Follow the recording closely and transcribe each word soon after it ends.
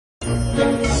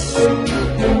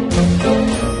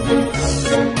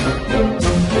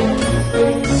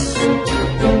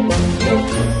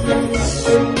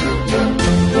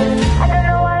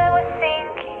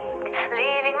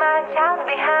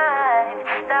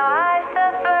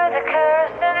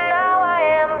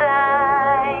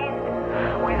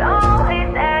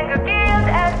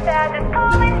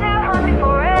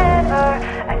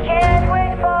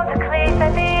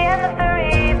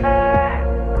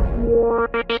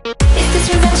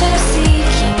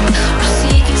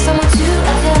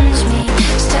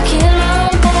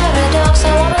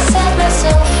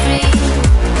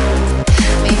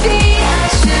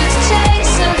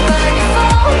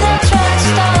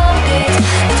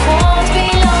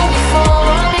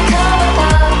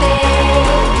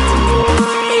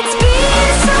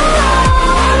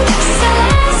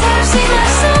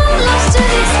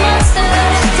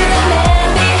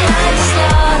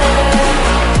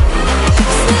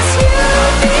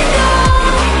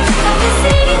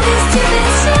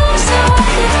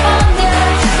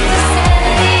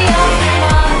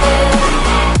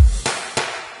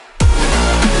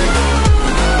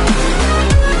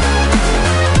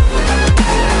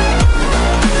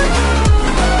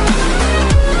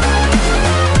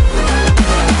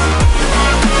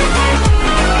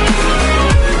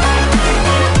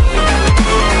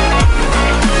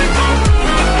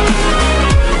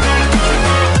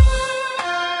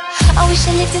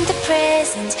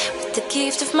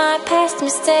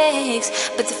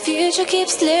Mistakes, but the future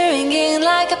keeps luring in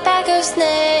like a pack of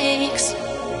snakes.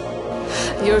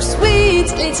 Your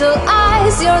sweet little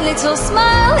eyes, your little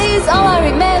smile is all I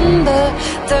remember.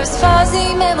 Those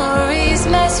fuzzy memories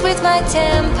mess with my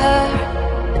temper.